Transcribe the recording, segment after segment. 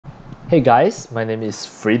Hey guys, my name is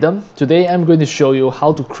Freedom. Today I'm going to show you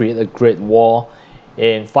how to create a grid wall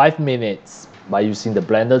in 5 minutes by using the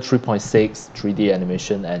Blender 3.6 3D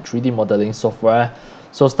animation and 3D modeling software.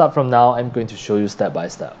 So start from now, I'm going to show you step by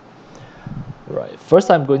step. Right,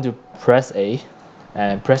 first I'm going to press A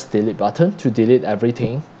and press delete button to delete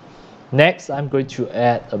everything. Next, I'm going to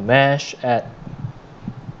add a mesh, add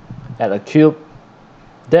a cube,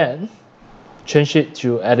 then change it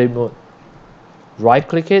to edit mode. Right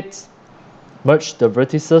click it, merge the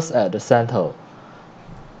vertices at the center.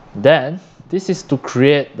 Then this is to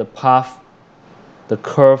create the path, the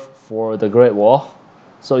curve for the grid wall.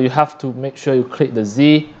 So you have to make sure you click the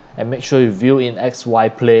Z and make sure you view in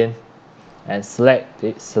XY plane and select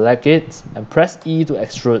it and press E to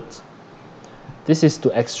extrude. This is to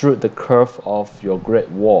extrude the curve of your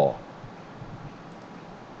grid wall.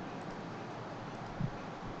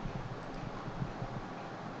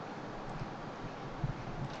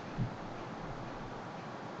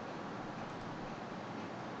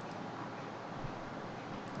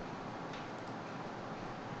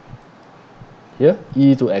 Here,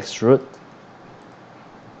 E to extrude.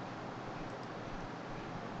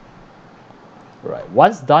 Right,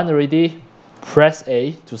 once done already, press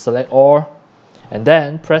A to select all, and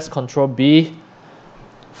then press Ctrl B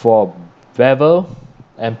for bevel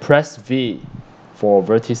and press V for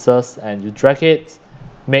vertices, and you drag it.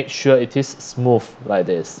 Make sure it is smooth like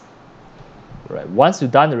this. Right, once you're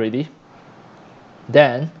done already,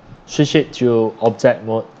 then switch it to object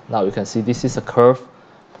mode. Now you can see this is a curve.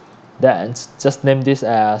 Then just name this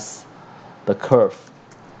as the curve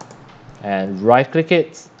and right click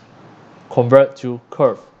it, convert to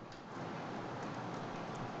curve.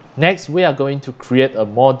 Next, we are going to create a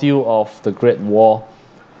module of the grid wall.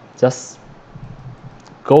 Just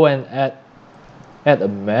go and add a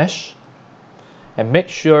mesh and make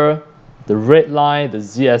sure the red line, the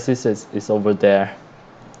Z-axis is over there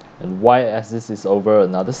and Y-axis is over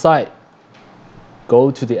another side. Go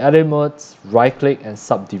to the edit mode, right click and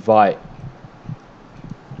subdivide.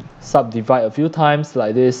 Subdivide a few times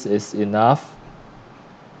like this is enough.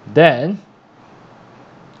 Then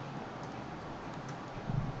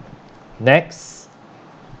next,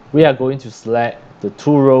 we are going to select the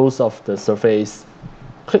two rows of the surface.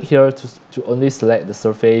 Click here to only select the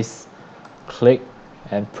surface. Click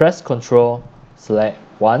and press Ctrl, select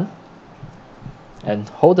one, and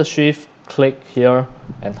hold the shift, click here,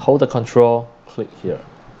 and hold the Ctrl, click here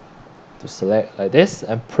to select like this,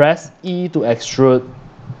 and press E to extrude.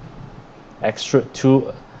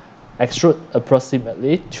 Extrude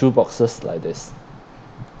approximately 2 boxes like this.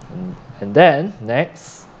 And then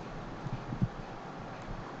next,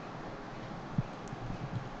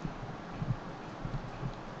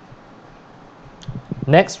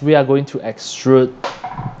 we are going to extrude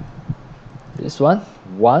this one.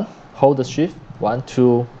 Hold the shift, 1,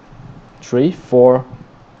 2, 3, 4,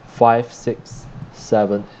 5, 6,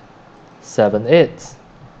 7, 8,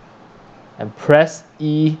 and press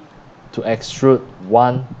E to extrude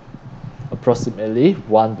approximately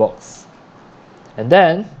one box. And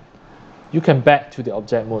then you can back to the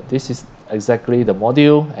object mode. This is exactly the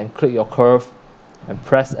module, and click your curve and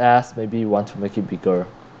press S. Maybe you want to make it bigger.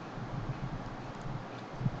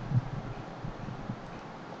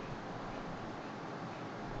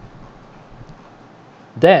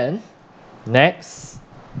 Then next,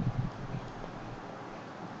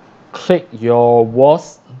 click your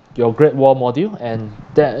grid wall module and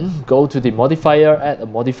then go to the modifier, add a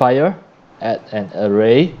modifier, add an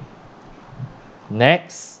array.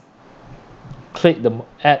 Next, click the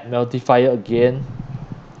add modifier again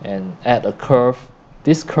and add a curve.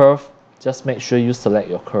 This curve, just make sure you select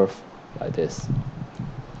your curve like this.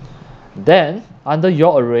 Then under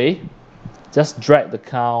your array, just drag the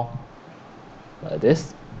count like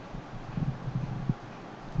this.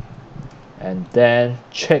 And then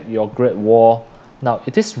check your grid wall. Now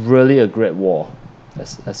it is really a grid wall.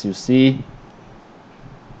 As you see,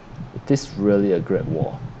 it is really a grid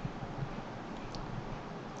wall.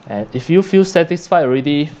 And if you feel satisfied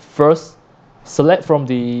already, first select from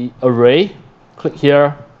the array, click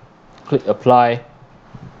here, click apply.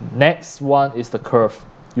 Next one is the curve.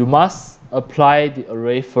 You must apply the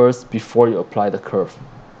array first before you apply the curve.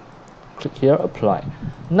 Click here, apply.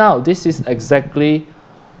 Now this is exactly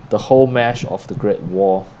the whole mesh of the grid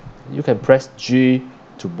wall. You can press G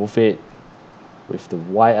to move it with the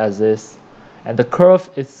Y-axis, and the curve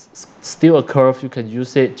is still a curve. You can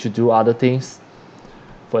use it to do other things,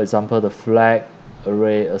 for example the flag,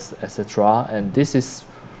 array, etc. And this is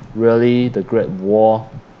really the grid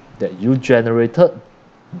wall that you generated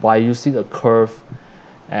by using a curve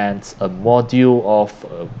and a module of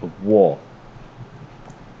a wall.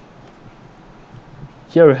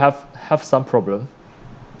 here we have some problem,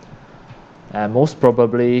 and most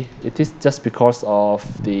probably it is just because of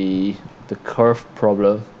the curve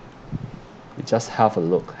problem. We just have a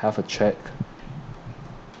look, have a check.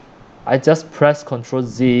 I just press Ctrl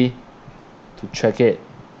Z to check it,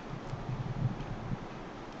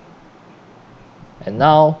 and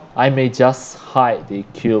now I may just hide the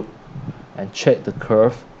cube and check the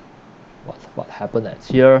curve. What happened at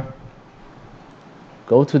here?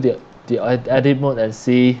 Go to the edit mode and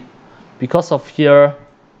see, because of here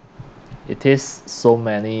it is so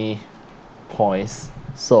many points,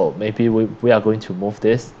 so maybe we are going to move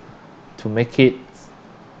this to make it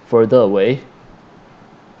further away.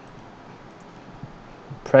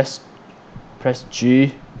 Press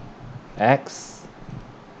G, X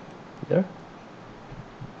here.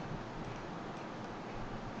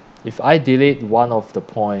 If I delete one of the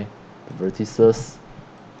point, the vertices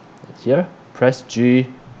here, press G,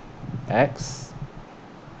 X,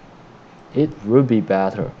 it will be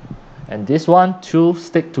better. And this one, two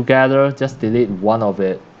stick together, just delete one of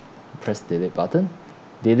it. Press delete button,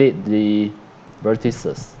 delete the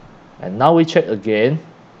vertices. And now we check again.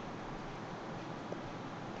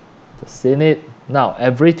 Just seen it. Now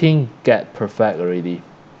everything get perfect already.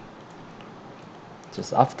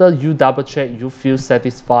 Just after you double check, you feel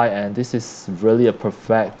satisfied and this is really a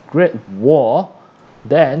perfect great wall,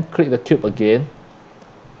 then click the cube again.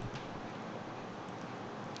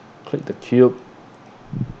 Click the cube.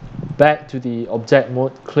 Back to the object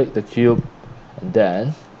mode, click the cube, and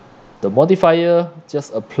then the modifier,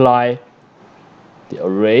 just apply the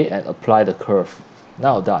array and apply the curve.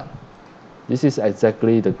 Now done. This is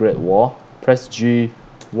exactly the great wall. Press G,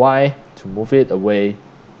 Y to move it away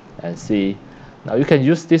and see. Now you can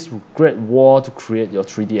use this great wall to create your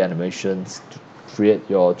 3D animations, to create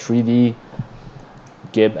your 3D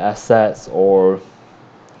game assets, or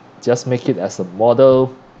just make it as a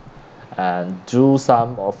model and do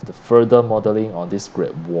some of the further modeling on this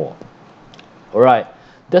great wall. Alright,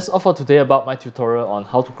 that's all for today about my tutorial on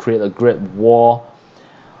how to create a great wall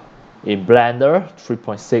in Blender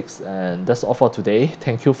 3.6, and that's all for today.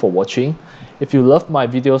 Thank you for watching. If you love my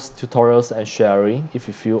videos, tutorials and sharing, if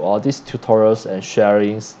you feel all these tutorials and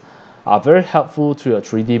sharings are very helpful to your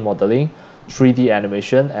 3D modeling, 3D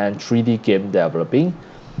animation and 3D game developing,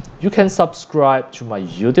 you can subscribe to my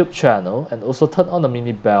YouTube channel and also turn on the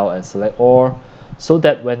mini bell and select all, so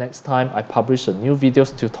that when next time I publish a new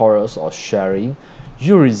videos, tutorials or sharing,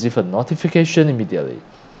 you receive a notification immediately.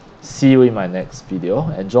 See you in my next video.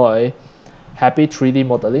 Enjoy. Happy 3D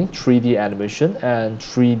modeling, 3D animation and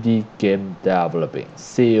 3D game developing.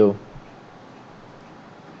 See you.